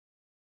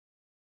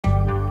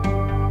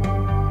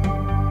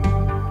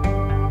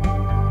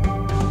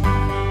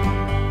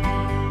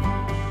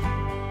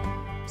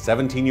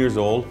17 years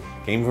old,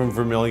 came from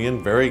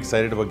Vermilion, very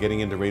excited about getting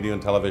into radio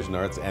and television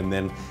arts, and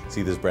then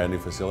see this brand new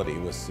facility.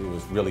 It was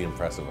really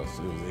impressive.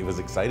 It was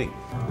exciting.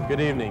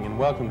 Good evening and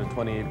welcome to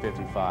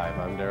 2855.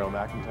 I'm Daryl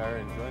McIntyre,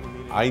 and joining me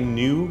today. I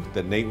knew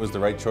that NAIT was the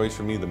right choice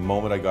for me the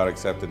moment I got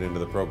accepted into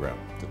the program,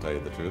 to tell you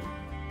the truth.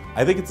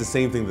 I think it's the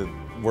same thing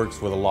that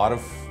works with a lot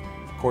of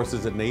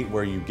courses at NAIT,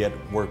 where you get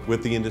work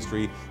with the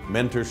industry,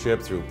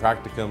 mentorship through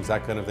practicums,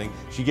 that kind of thing.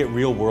 So you get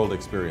real world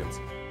experience.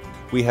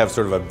 We have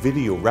sort of a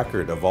video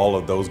record of all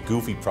of those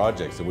goofy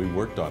projects that we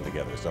worked on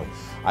together. So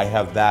I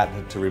have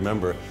that to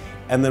remember.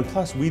 And then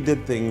plus we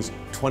did things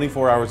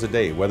 24 hours a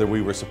day, whether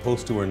we were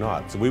supposed to or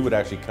not. So we would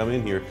actually come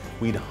in here,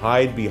 we'd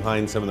hide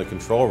behind some of the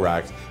control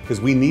racks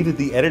because we needed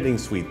the editing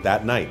suite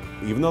that night.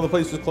 Even though the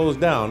place was closed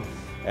down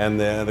and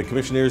the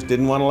commissioners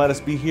didn't want to let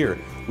us be here,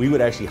 we would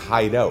actually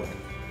hide out.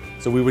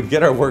 So we would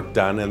get our work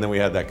done, and then we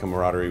had that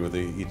camaraderie with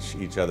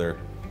each other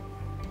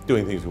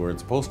doing things we weren't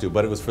supposed to,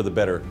 but it was for the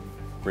better,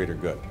 greater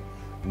good.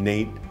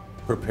 NAIT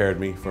prepared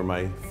me for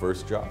my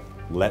first job.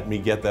 Let me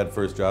get that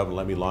first job and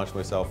let me launch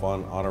myself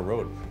on a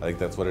road. I think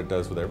that's what it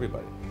does with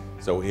everybody.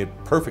 So it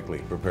perfectly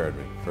prepared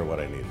me for what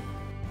I needed.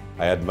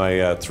 I had my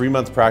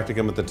 3-month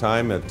practicum at the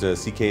time at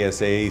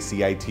CKSA,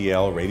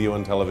 CITL, radio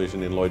and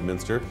television in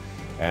Lloydminster,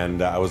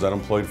 and I was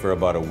unemployed for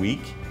about a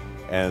week.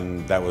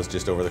 And that was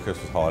just over the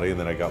Christmas holiday, and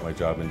then I got my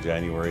job in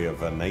January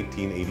of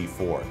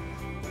 1984.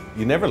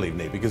 You never leave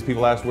NAIT because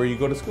people ask where you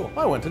go to school.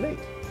 Oh, I went to NAIT.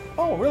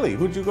 Oh, really?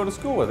 Who'd you go to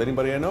school with?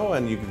 Anybody I know?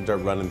 And you can start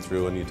running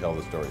through and you tell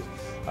the stories.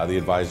 The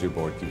advisory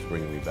board keeps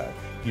bringing me back.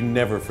 You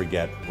never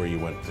forget where you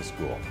went to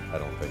school, I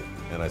don't think,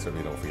 and I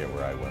certainly don't forget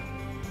where I went.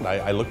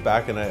 I look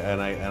back and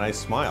I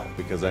smile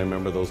because I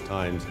remember those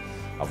times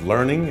of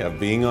learning, of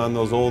being on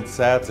those old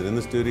sets and in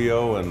the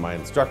studio, and my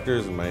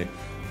instructors and my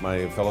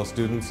fellow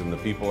students and the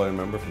people I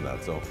remember from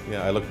that. So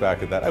yeah, I look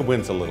back at that. I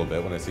wince a little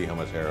bit when I see how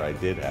much hair I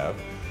did have,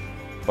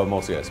 but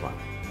mostly I smile.